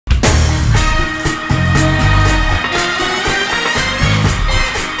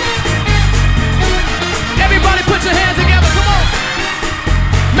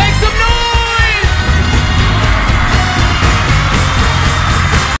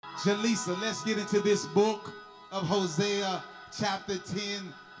Jaleesa, let's get into this book of Hosea, chapter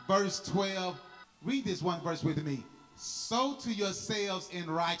 10, verse 12. Read this one verse with me. Sow to yourselves in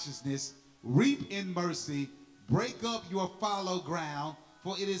righteousness, reap in mercy, break up your fallow ground,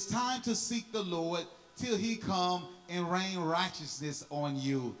 for it is time to seek the Lord till he come and rain righteousness on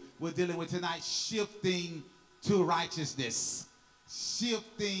you. We're dealing with tonight shifting to righteousness.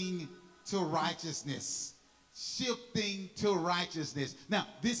 Shifting to righteousness. Shifting to righteousness. Now,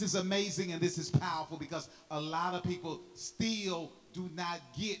 this is amazing and this is powerful because a lot of people still do not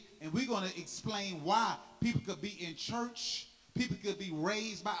get, and we're going to explain why people could be in church, people could be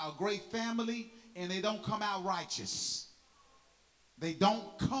raised by a great family, and they don't come out righteous. They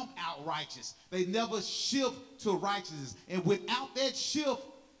don't come out righteous. They never shift to righteousness. And without that shift,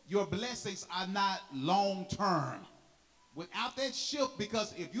 your blessings are not long-term. Without that shift,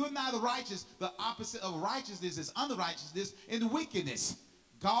 because if you're not righteous, the opposite of righteousness is unrighteousness and wickedness.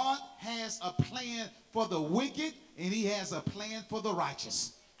 God has a plan for the wicked, and he has a plan for the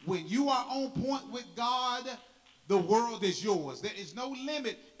righteous. When you are on point with God, the world is yours. There is no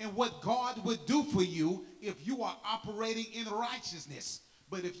limit in what God would do for you if you are operating in righteousness.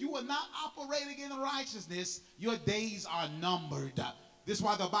 But if you are not operating in righteousness, your days are numbered. This is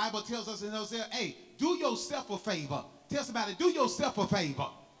why the Bible tells us in Hosea, hey, do yourself a favor. Tell somebody, do yourself a favor.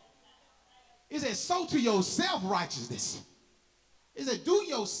 It says, sow to yourself righteousness. It said, do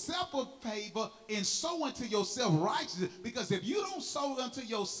yourself a favor and sow unto yourself righteousness. Because if you don't sow unto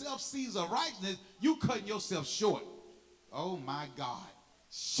yourself seeds of righteousness, you cutting yourself short. Oh my God.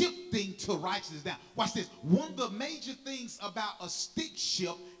 Shifting to righteousness. Now, watch this. One of the major things about a stick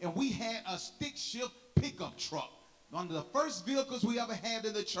shift, and we had a stick shift pickup truck. One of the first vehicles we ever had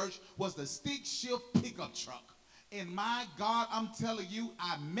in the church was the stick shift pickup truck. And my God, I'm telling you,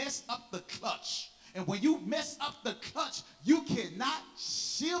 I messed up the clutch. And when you mess up the clutch, you cannot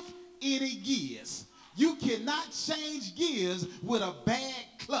shift any gears. You cannot change gears with a bad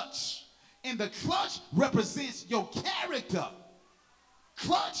clutch. And the clutch represents your character.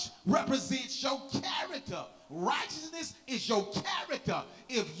 Clutch represents your character. Righteousness is your character.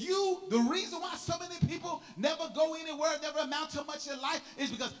 The reason why so many people never go anywhere, never amount to much in life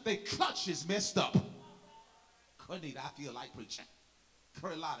is because their clutch is messed up. I feel like preaching.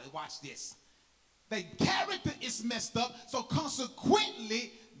 Carolina, watch this. Their character is messed up, so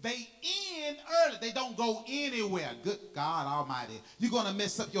consequently, they end early. They don't go anywhere. Good God Almighty. You're going to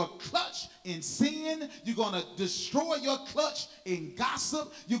mess up your clutch in sin. You're going to destroy your clutch in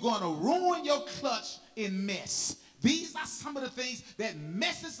gossip. You're going to ruin your clutch in mess. These are some of the things that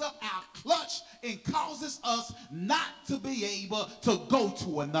messes up our clutch and causes us not to be able to go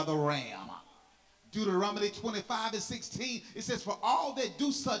to another realm. Deuteronomy 25:16, it says, for all that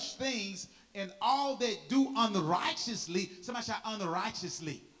do such things and all that do unrighteously, somebody shout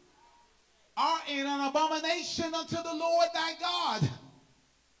unrighteously, are in an abomination unto the Lord thy God.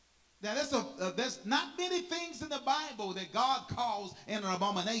 Now there's not many things in the Bible that God calls an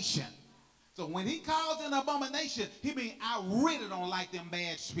abomination. So when he calls an abomination, he means I really don't like them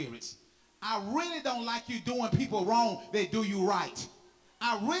bad spirits. I really don't like you doing people wrong that do you right.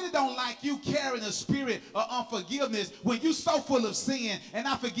 I really don't like you carrying a spirit of unforgiveness when you're so full of sin, and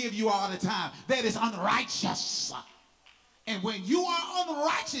I forgive you all the time. That is unrighteous. And when you are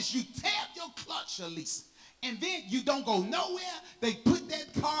unrighteous, you tap your clutch at least. And then you don't go nowhere. They put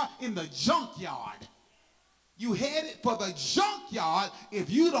that car in the junkyard. You headed for the junkyard if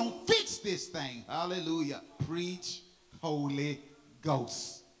you don't fix this thing. Hallelujah. Preach, Holy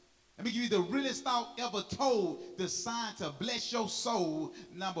Ghost. Let me give you the realest thought ever told, the sign to bless your soul,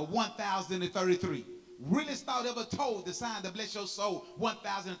 number 1033. Realest thought ever told, the sign to bless your soul,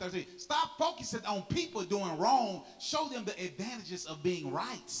 1033. Stop focusing on people doing wrong. Show them the advantages of being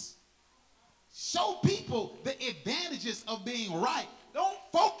right. Show people the advantages of being right. Don't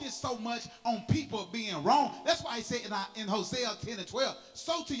focus so much on people being wrong. That's why he said in Hosea 10:12,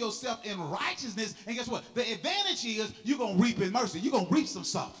 sow to yourself in righteousness. And guess what? The advantage is you're going to reap in mercy. You're going to reap some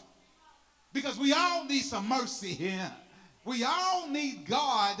stuff. Because we all need some mercy here. We all need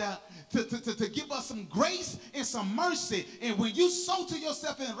God to give us some grace and some mercy. And when you sow to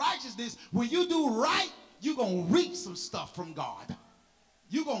yourself in righteousness, when you do right, you're going to reap some stuff from God.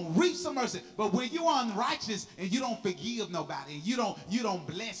 You're going to reap some mercy. But when you're unrighteous and you don't forgive nobody, and you don't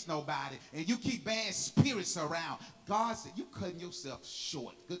bless nobody, and you keep bad spirits around, God said, you're cutting yourself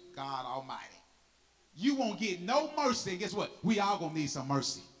short. Good God Almighty. You won't get no mercy. And guess what? We all going to need some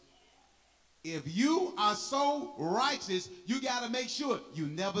mercy. If you are so righteous, you got to make sure you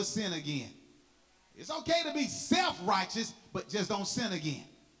never sin again. It's okay to be self-righteous, but just don't sin again.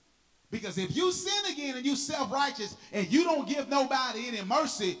 Because if you sin again and you self-righteous and you don't give nobody any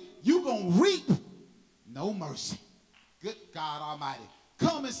mercy, you're going to reap no mercy. Good God Almighty.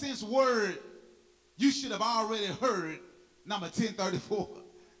 Common sense word you should have already heard. Number 1034.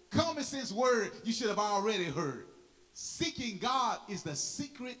 Common sense word you should have already heard. Seeking God is the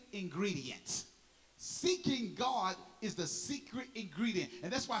secret ingredient. Seeking God is the secret ingredient.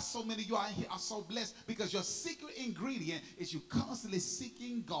 And that's why so many of you out here are so blessed, because your secret ingredient is you constantly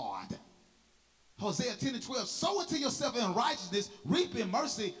seeking God. Hosea 10:12, sow into yourself in righteousness, reap in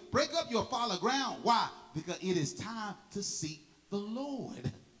mercy, break up your fallow ground. Why? Because it is time to seek the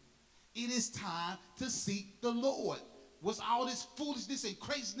Lord. It is time to seek the Lord. What's all this foolishness and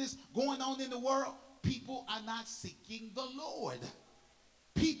craziness going on in the world? People are not seeking the Lord.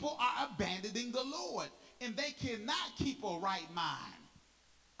 People are abandoning the Lord, and they cannot keep a right mind.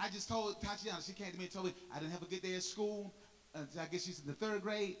 I just told Tatiana, she came to me and told me I didn't have a good day at school. I guess she's in the 3rd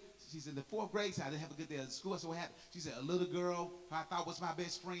grade. She's in the 4th grade, so I didn't have a good day at school. I said, what happened? She said, a little girl who I thought was my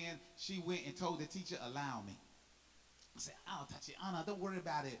best friend, she went and told the teacher, allow me. I said, oh, Tatiana, don't worry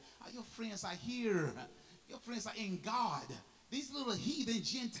about it. Your friends are here. Your friends are in God. These little heathen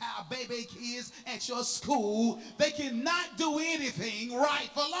Gentile baby kids at your school, they cannot do anything right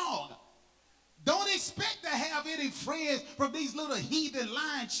for long. Don't expect to have any friends from these little heathen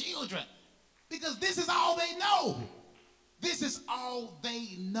lying children, because this is all they know. This is all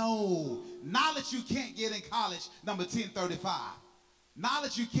they know. Knowledge you can't get in college, number 1035.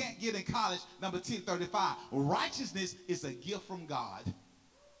 Knowledge you can't get in college, number 1035. Righteousness is a gift from God.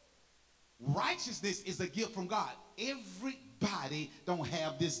 Righteousness is a gift from God. Everybody don't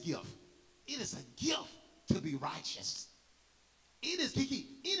have this gift. It is a gift to be righteous. It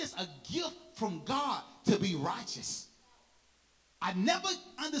is a gift from God to be righteous. I never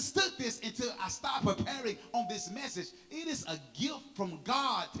understood this until I started preparing on this message. It is a gift from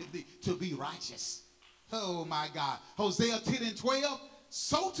God to be righteous. Oh my God. Hosea 10:12.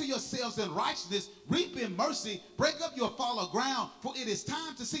 Sow to yourselves in righteousness, reap in mercy, break up your fallow ground, for it is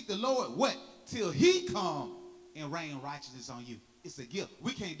time to seek the Lord. What? Till he come and rain righteousness on you. It's a gift.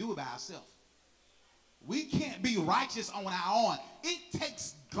 We can't do it by ourselves. We can't be righteous on our own. It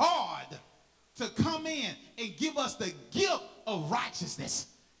takes God to come in and give us the gift of righteousness.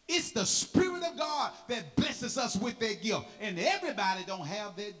 It's the Spirit of God that blesses us with that gift. And everybody don't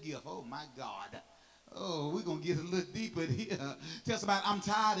have that gift. Oh my God. Oh, we're going to get a little deeper here. Tell somebody, I'm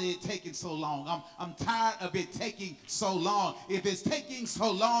tired of it taking so long. I'm tired of it taking so long. If it's taking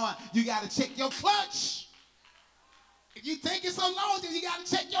so long, you got to check your clutch. If you take it so long, then you got to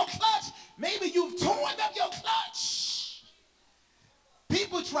check your clutch. Maybe you've torn up your clutch.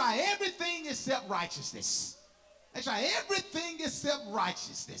 People try everything except righteousness. They try everything except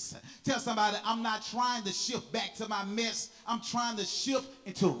righteousness. Tell somebody, I'm not trying to shift back to my mess. I'm trying to shift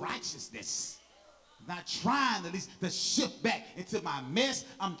into righteousness. I'm not trying at least to shift back into my mess.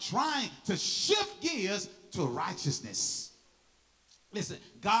 I'm trying to shift gears to righteousness. Listen,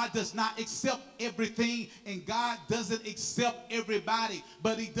 God does not accept everything, and God doesn't accept everybody,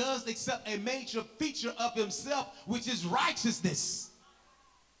 but he does accept a major feature of himself, which is righteousness.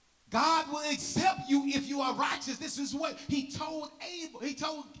 God will accept you if you are righteous. This is what he told Abel. He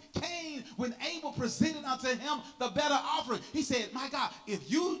told Cain when Abel presented unto him the better offering. He said, my God, if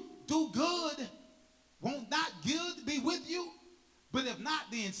you do good, won't not good be with you? But if not,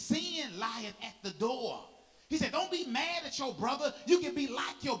 then sin lieth at the door. He said, don't be mad at your brother. You can be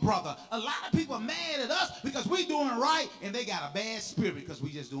like your brother. A lot of people are mad at us because we doing right, and they got a bad spirit because we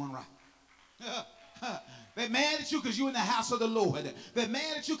just doing right. They're mad at you because you're in the house of the Lord. They're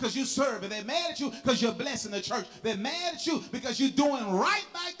mad at you because you're serving. They're mad at you because you're blessing the church. They're mad at you because you're doing right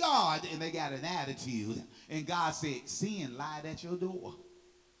by God, and they got an attitude. And God said, sin lied at your door.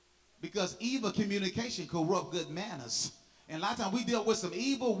 Because evil communication corrupt good manners. And a lot of times we deal with some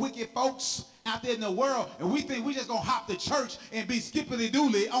evil, wicked folks out there in the world, and we think we just going to hop to church and be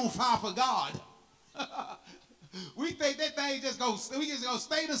skippity-dooley on fire for God. We think that thing we just gonna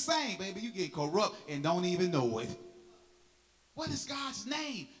stay the same, baby. You get corrupt and don't even know it. What is God's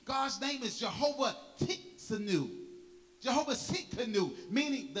name? God's name is Jehovah Titzenu. Jehovah Sitkanu,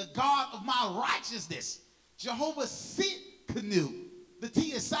 meaning the God of my righteousness. Jehovah Sitkanu. The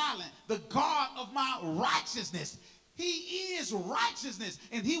T is silent. The God of my righteousness. He is righteousness,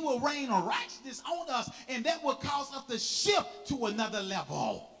 and he will rain righteousness on us, and that will cause us to shift to another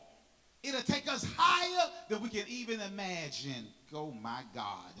level. It'll take us higher than we can even imagine. Oh, my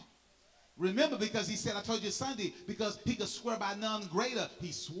God. Remember, because he said, I told you Sunday, because he could swear by none greater,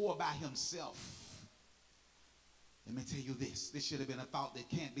 he swore by himself. Let me tell you this. This should have been a thought that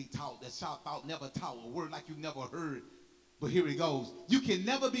can't be taught. That thought never taught. A word like you never heard. But here it goes. You can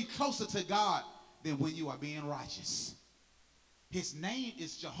never be closer to God than when you are being righteous. His name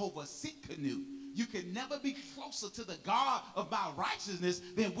is Jehovah Sitkanu. You can never be closer to the God of my righteousness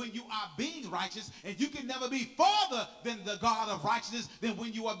than when you are being righteous. And you can never be farther than the God of righteousness than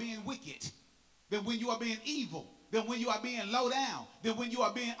when you are being wicked, than when you are being evil, than when you are being low down, than when you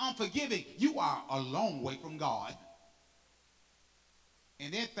are being unforgiving. You are a long way from God.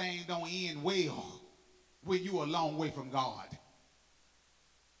 And that thing don't end well when you are a long way from God.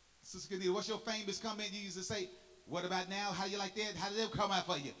 Sister Kenita, what's your famous comment you used to say? What about now? How you like that? How did it come out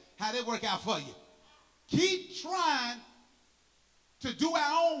for you? How did it work out for you? Keep trying to do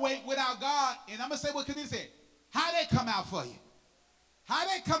our own way without God. And I'm going to say what Kenita said. How did it come out for you? How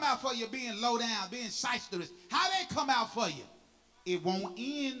did it come out for you being low down, being shysterous? How did it come out for you? It won't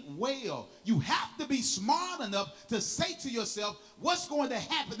end well. You have to be smart enough to say to yourself, what's going to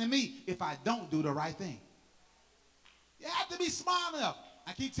happen to me if I don't do the right thing? You have to be smart enough.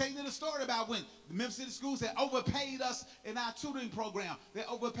 I keep telling you the story about when the Memphis City Schools had overpaid us in our tutoring program. They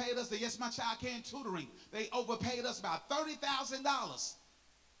overpaid us, the Yes My Child Can tutoring. They overpaid us about $30,000.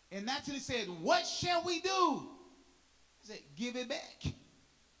 And naturally said, what shall we do? I said, give it back.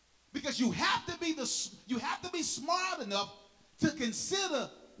 Because you have to be smart enough to consider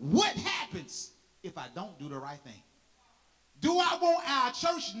what happens if I don't do the right thing. Do I want our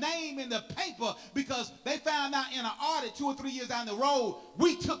church name in the paper because they found out in an audit 2 or 3 years down the road,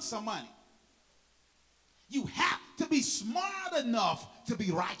 we took some money? You have to be smart enough to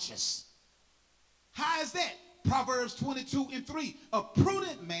be righteous. How is that? Proverbs 22:3. A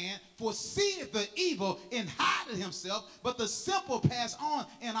prudent man foreseeth the evil and hideth himself, but the simple pass on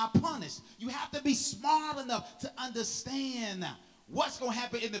and are punished. You have to be smart enough to understand what's going to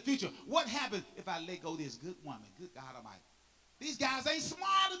happen in the future. What happens if I let go of this good woman? Good God Almighty. These guys ain't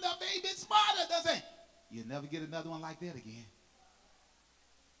smart enough. They ain't been smarter, does it? You'll never get another one like that again.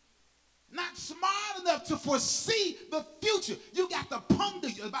 Not smart enough to foresee the future. You got to ponder,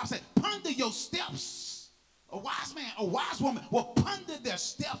 the Bible says, ponder your steps. A wise man, a wise woman will ponder their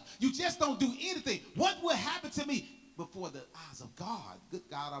steps. You just don't do anything. What will happen to me before the eyes of God? Good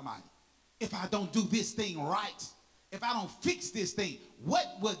God Almighty. If I don't do this thing right, if I don't fix this thing, what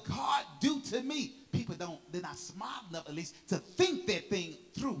will God do to me? People they're not smart enough at least to think that thing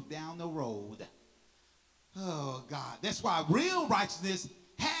through down the road. Oh God, that's why real righteousness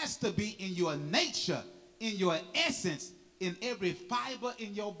has to be in your nature, in your essence, in every fiber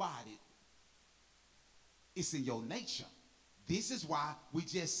in your body. It's in your nature. This is why we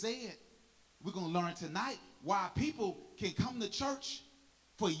just said, we're going to learn tonight why people can come to church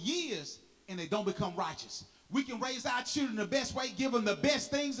for years and they don't become righteous. We can raise our children the best way, give them the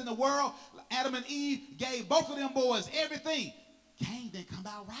best things in the world. Adam and Eve gave both of them boys everything. Cain didn't come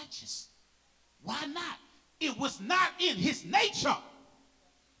out righteous. Why not? It was not in his nature.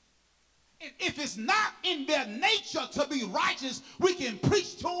 And if it's not in their nature to be righteous, we can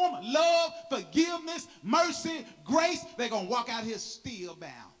preach to them love, forgiveness, mercy, grace. They're going to walk out here still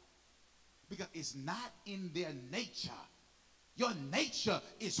bound. Because it's not in their nature. Your nature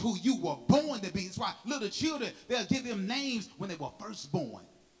is who you were born to be. That's why little children, they'll give them names when they were first born.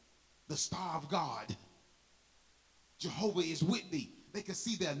 The star of God. Jehovah is with thee. They can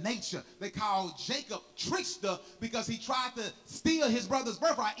see their nature. They call Jacob trickster because he tried to steal his brother's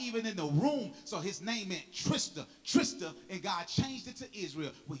birthright even in the womb. So his name meant Trister. Trister, and God changed it to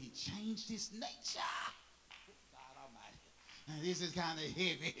Israel when he changed his nature. This is kind of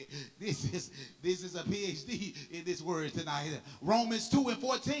heavy. This is a PhD in this word tonight. Romans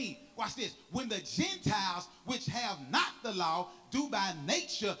 2:14. Watch this. When the Gentiles, which have not the law, do by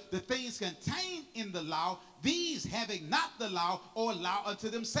nature the things contained in the law, these having not the law or law unto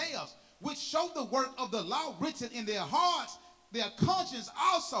themselves, which show the work of the law written in their hearts, their conscience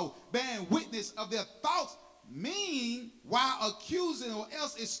also bearing witness of their thoughts, mean while accusing or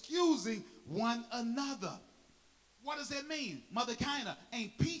else excusing one another. What does that mean? Mother Kinda,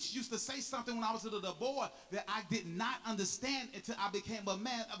 and Peach used to say something when I was a little boy that I did not understand until I became a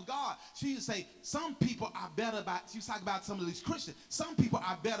man of God. She used to say, some people are better by, she was talking about some of these Christians, some people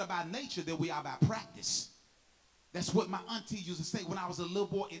are better by nature than we are by practice. That's what my auntie used to say when I was a little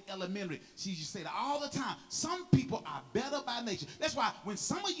boy in elementary. She used to say that all the time. Some people are better by nature. That's why when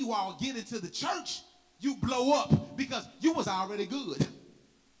some of you all get into the church, you blow up because you was already good.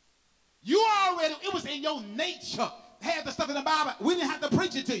 You already, it was in your nature. Had the stuff in the Bible. We didn't have to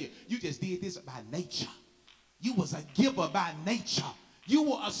preach it to you. You just did this by nature. You was a giver by nature. You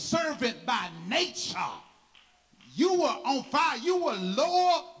were a servant by nature. You were on fire. You were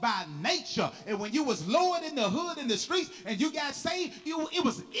lower by nature. And when you was lowered in the hood, in the streets, and you got saved, it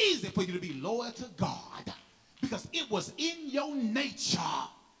was easy for you to be loyal to God. because it was in your nature.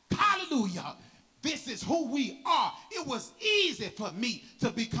 Hallelujah. This is who we are. It was easy for me to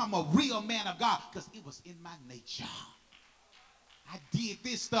become a real man of God because it was in my nature. I did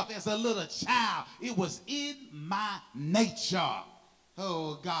this stuff as a little child. It was in my nature.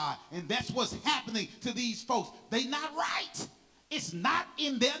 Oh, God. And that's what's happening to these folks. They not right. It's not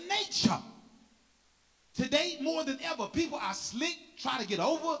in their nature. Today, more than ever, people are slick, try to get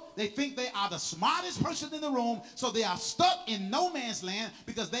over. They think they are the smartest person in the room, so they are stuck in no man's land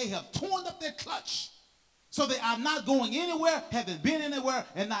because they have torn up their clutch. So they are not going anywhere, haven't been anywhere,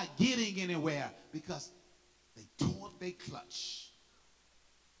 and not getting anywhere because they tore up their clutch.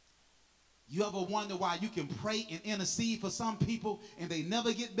 You ever wonder why you can pray and intercede for some people and they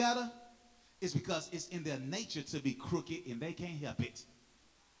never get better? It's because it's in their nature to be crooked and they can't help it.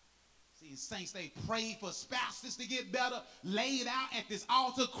 See, saints, they prayed for spouses to get better, laid out at this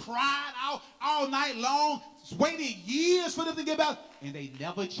altar, cried out all night long, waited years for them to get better, and they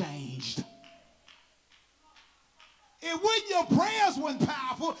never changed. It wasn't your prayers weren't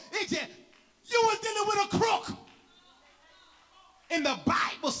powerful. It's just you was dealing with a crook. And the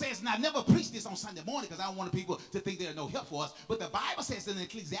Bible says, and I never preached this on Sunday morning because I don't want people to think there's no help for us, but the Bible says in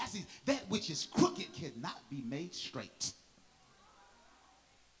Ecclesiastes, that which is crooked cannot be made straight.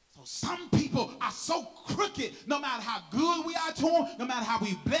 So some people are so crooked, no matter how good we are to them, no matter how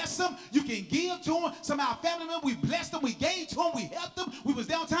we bless them, you can give to them. Some of our family members, we blessed them, we gave to them, we helped them, we was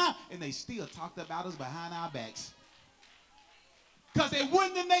downtown, and they still talked about us behind our backs. Because it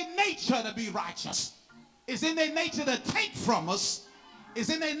wasn't in their nature to be righteous. It's in their nature to take from us. It's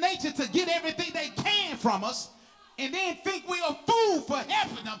in their nature to get everything they can from us and then think we're a fool for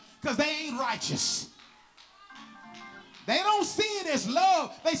helping them because they ain't righteous. They don't see it as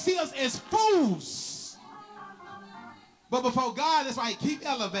love. They see us as fools. But before God, that's why he keep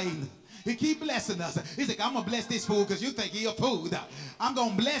elevating. He keep blessing us. He's like, I'm going to bless this fool because you think he a fool. I'm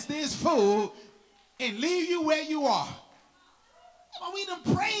going to bless this fool and leave you where you are. We done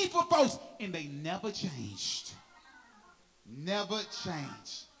prayed for folks and they never changed. Never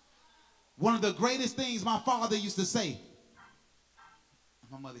changed. One of the greatest things my father used to say,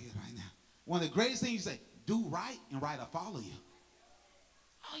 my mother here right now, one of the greatest things you say, do right and right will follow you.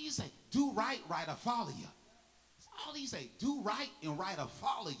 All you say, do right, right will follow you. All you say, do right and right will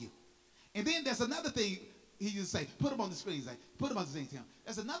follow you. And then there's another thing he used to say, put him on the screen, he's like, put him on the screen, Tim.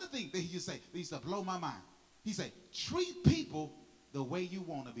 There's another thing that he used to say that used to blow my mind. He said, treat people the way you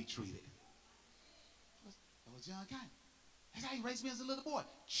want to be treated. That was John Cotton. That's how he raised me as a little boy.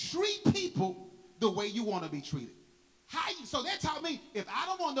 Treat people the way you want to be treated. So that taught me, if I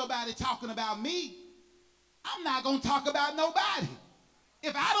don't want nobody talking about me, I'm not going to talk about nobody.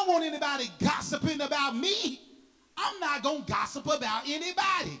 If I don't want anybody gossiping about me, I'm not going to gossip about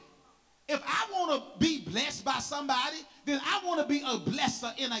anybody. If I want to be blessed by somebody, then I want to be a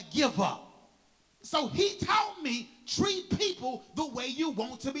blesser and a giver. So he taught me, treat people the way you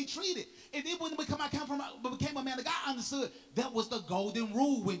want to be treated. And then when I became a man of God, I understood that was the golden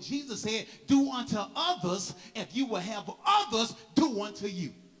rule when Jesus said, do unto others if you will have others do unto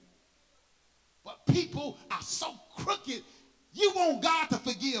you. But people are so crooked. You want God to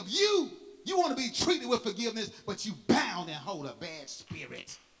forgive you. You want to be treated with forgiveness, but you bound and hold a bad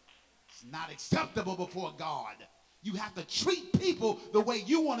spirit. It's not acceptable before God. You have to treat people the way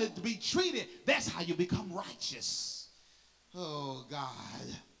you want it to be treated. That's how you become righteous. Oh, God.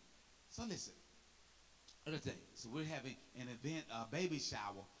 So listen. Other thing. So we're having an event, a baby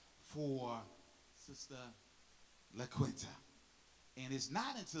shower for Sister LaQuinta. And it's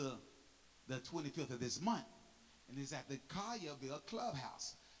not until the 25th of this month. And it's at the Collierville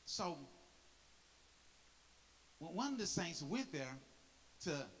Clubhouse. So when one of the saints went there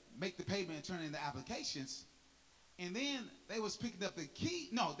to make the payment and turn in the applications, and then they was picking up the key.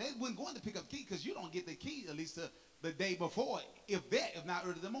 No, they weren't going to pick up the key because you don't get the key at least the day before, if not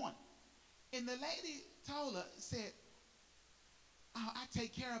early in the morning. And the lady told her, said, oh, I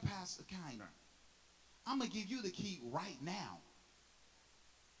take care of Pastor Kiner. I'm going to give you the key right now.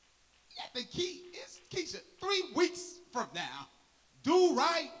 Yeah, the key is, Keisha, 3 weeks from now, do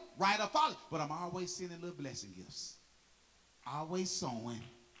right, right or follow. But I'm always sending little blessing gifts. Always sowing.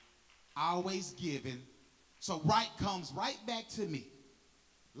 Always giving. So right comes right back to me.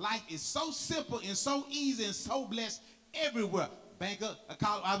 Life is so simple and so easy and so blessed everywhere. Banker,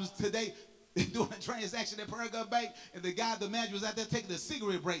 I was today doing a transaction at Paragon Bank, and the guy, the manager, was out there taking a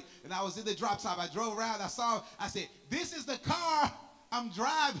cigarette break. And I was in the drop top. I drove around. I said, this is the car I'm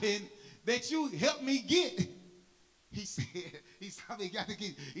driving that you helped me get. He said, he saw me got the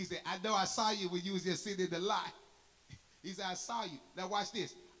key. He said, I know I saw you when you was just sitting in the lot. He said, I saw you. Now watch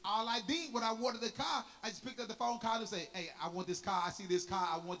this. all I did when I wanted the car, I just picked up the phone, called and said, hey, I want this car. I see this car.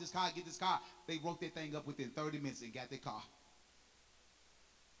 I want this car. Get this car. They wrote that thing up within 30 minutes and got their car.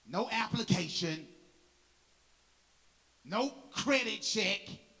 No application. No credit check.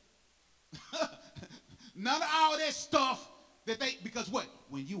 None of all that stuff that because what?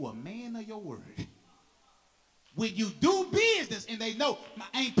 When you a man of your word, when you do business and they know, my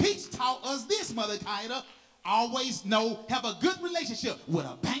Aunt Peach taught us this, Mother Kaida, always know, have a good relationship with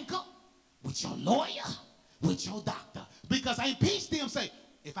a banker, with your lawyer, with your doctor. Because Aunt Peach them say,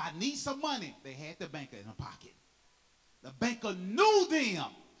 if I need some money, they had the banker in their pocket. The banker knew them.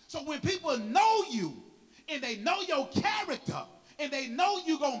 So when people know you and they know your character and they know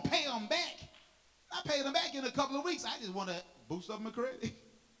you're going to pay them back, I pay them back in a couple of weeks. I just want to boost up my credit.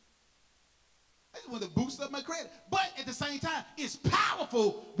 I just want to boost up my credit. But at the same time, it's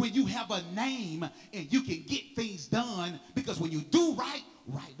powerful when you have a name and you can get things done, because when you do right,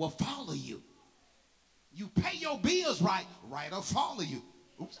 right will follow you. You pay your bills right, right will follow you.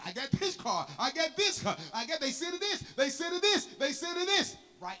 Oops, I got this car. I got this car. They said this. They said this. They said this.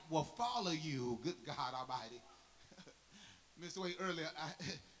 Right will follow you. Good God Almighty. Mr. Wade, earlier,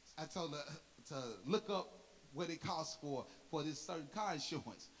 I told her to look up what it costs for this certain car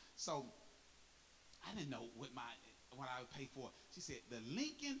insurance. So I didn't know what I would pay for. She said the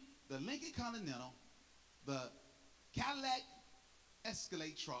Lincoln Continental, the Cadillac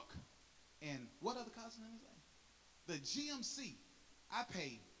Escalade truck, and what other cars name is that? The GMC. I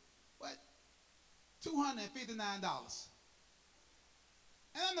paid what? $259.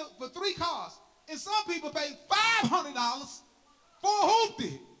 And I know for 3 cars, and some people pay $500 for a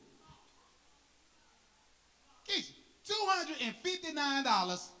hoopty.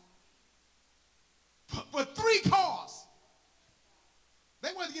 $259 for 3 cars.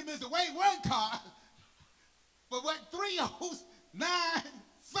 They wanted to give Mr. Wade 1 car, but what, 3 O's, 9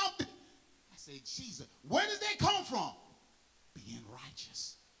 something. I said, Jesus, where does that come from? Being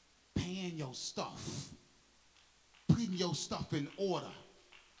righteous, paying your stuff, putting your stuff in order.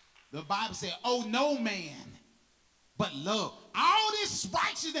 The Bible said, oh, no man but love. All this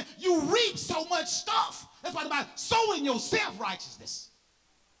righteousness, you reap so much stuff. That's why the Bible, sow in your self-righteousness.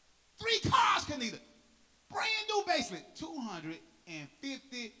 3 cars can need it. Brand new basement,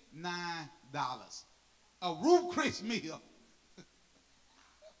 $259. A Ruth Chris meal.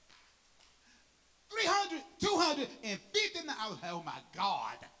 259. Oh my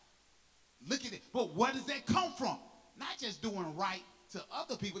God. Look at it. But where does that come from? Not just doing right to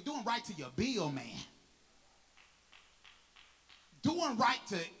other people, doing right to your bill man. Doing right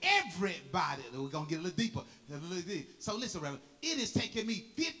to everybody. We're going to get a little deeper. So listen, Reverend, it has taken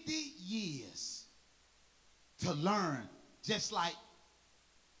me 50 years to learn, just like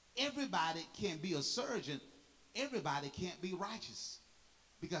everybody can't be a surgeon, everybody can't be righteous,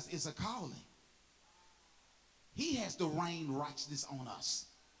 because it's a calling. He has to rain righteousness on us.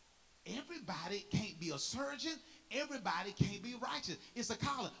 Everybody can't be a surgeon, everybody can't be righteous. It's a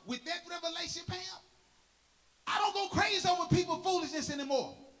calling. With that revelation, Pam, I don't go crazy over people's foolishness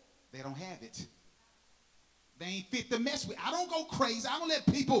anymore. They don't have it. They ain't fit to mess with. I don't go crazy. I don't let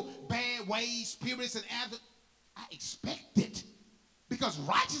people, bad ways, spirits, and I expect it. Because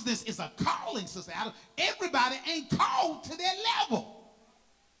righteousness is a calling, Sister Adam. Everybody ain't called to that level.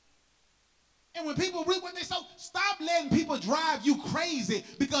 And when people read what they say, stop letting people drive you crazy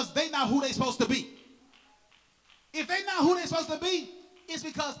because they not who they supposed to be. If they not who they supposed to be, it's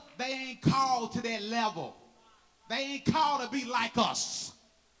because they ain't called to that level. They ain't called to be like us.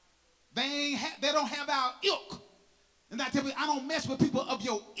 They don't have our ilk. And I tell you, I don't mess with people of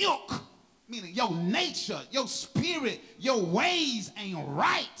your ilk, meaning your nature, your spirit, your ways ain't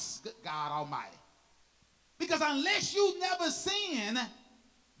right. Good God Almighty. Because unless you never sin,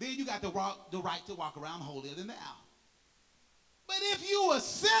 then you got the right to walk around holier than thou. But if you a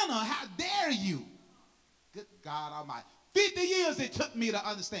sinner, how dare you? Good God Almighty. 50 years it took me to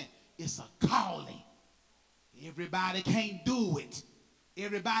understand. It's a calling. Everybody can't do it.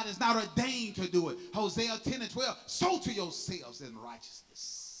 Everybody's not ordained to do it. Hosea 10 and 12, sow to yourselves in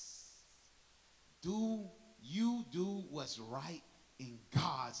righteousness. Do you do what's right in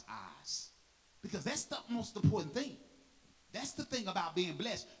God's eyes? Because that's the most important thing. That's the thing about being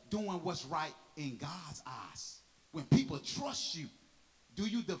blessed, doing what's right in God's eyes. When people trust you, do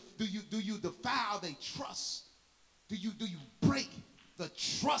you defile their trust? Do you break the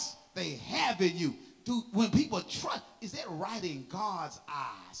trust they have in you? When people trust, is that right in God's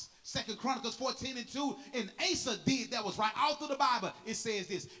eyes? 2 Chronicles 14 and 2, and Asa did that was right. All through the Bible, it says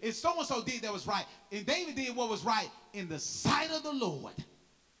this. And so-and-so did that was right. And David did what was right in the sight of the Lord.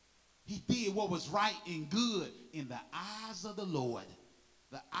 He did what was right and good in the eyes of the Lord.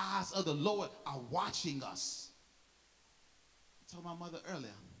 The eyes of the Lord are watching us. I told my mother earlier,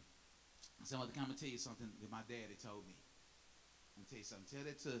 I said, Mother, I'm going to tell you something that my daddy told me. I'm going to tell you something. Tell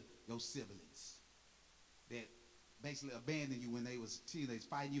that to your siblings that basically abandoned you when they was teenagers,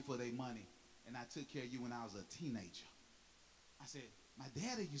 fighting you for their money, and I took care of you when I was a teenager. I said, my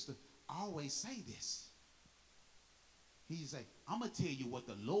daddy used to always say this. He used to say, I'm going to tell you what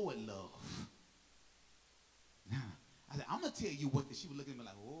the Lord loves. I said, I'm going to tell you what she was looking at me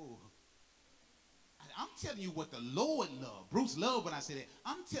like, oh. I'm telling you what the Lord loved. Bruce loved when I said that.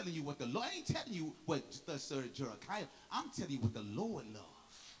 I'm telling you what the Lord, I ain't telling you what Sir Gerald. I'm telling you what the Lord loved.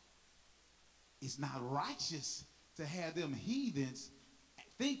 It's not righteous to have them heathens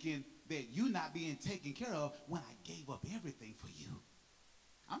thinking that you're not being taken care of when I gave up everything for you.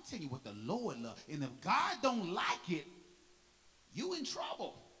 I'm telling you what the Lord loves. And if God don't like it, you in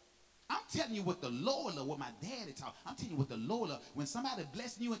trouble. I'm telling you what the Lord loves, what my daddy taught. I'm telling you what the Lord loves. When somebody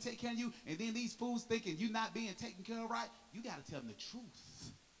blessing you and take care of you, and then these fools thinking you're not being taken care of right, you got to tell them the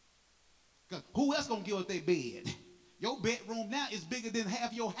truth. Because who else going to give up their bed? Your bedroom now is bigger than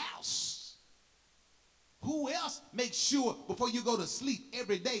half your house. Who else makes sure before you go to sleep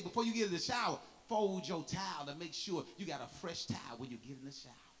every day, before you get in the shower, fold your towel to make sure you got a fresh towel when you get in the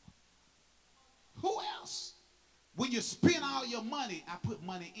shower? Who else? When you spend all your money, I put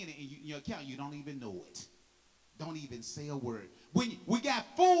money in it in your account, you don't even know it. Don't even say a word. When we got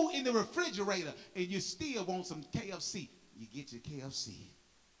food in the refrigerator and you still want some KFC, you get your KFC.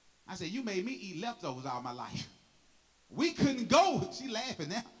 I said, you made me eat leftovers all my life. We couldn't go. She laughing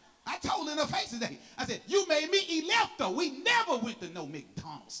now. I told her in her face today. I said, you made me eat leftovers. We never went to no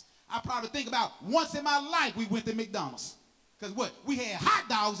McDonald's. I probably think about once in my life we went to McDonald's. Because what? We had hot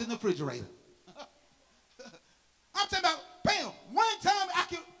dogs in the refrigerator. I'm talking about, bam, one time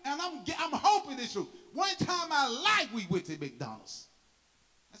I'm hoping it's true. One time in my life we went to McDonald's.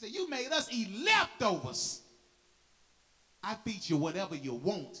 I said, you made us eat leftovers. I feed you whatever you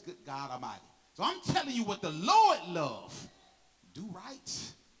want, good God Almighty. So I'm telling you what the Lord loves. Do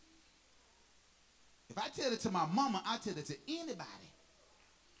right. If I tell it to my mama, I tell it to anybody.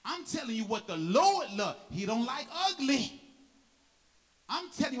 I'm telling you what the Lord loves. He don't like ugly. I'm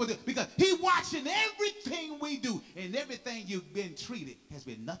telling you what, because he watching everything we do, and everything you've been treated has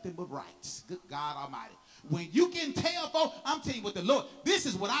been nothing but right. Good God Almighty. When you can tell folks, I'm telling you what the Lord, this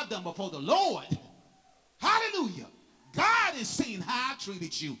is what I've done before the Lord. Hallelujah. God has seen how I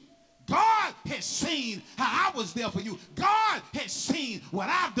treated you. God has seen how I was there for you. God has seen what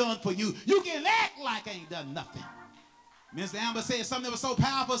I've done for you. You can act like I ain't done nothing. Mr. Amber said something that was so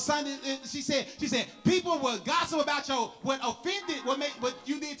powerful Sunday. She said, people will gossip about what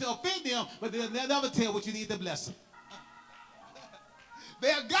you did to offend them, but they'll never tell what you did to bless them.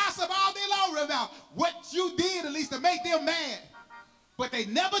 They'll gossip all day long about what you did at least to make them mad, but they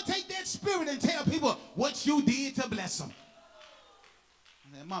never take that spirit and tell people what you did to bless them.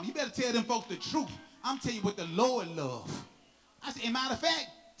 I said, Mom, you better tell them folks the truth. I'm telling you what the Lord loves. I said, as a matter of fact,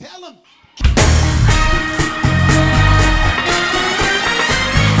 tell them.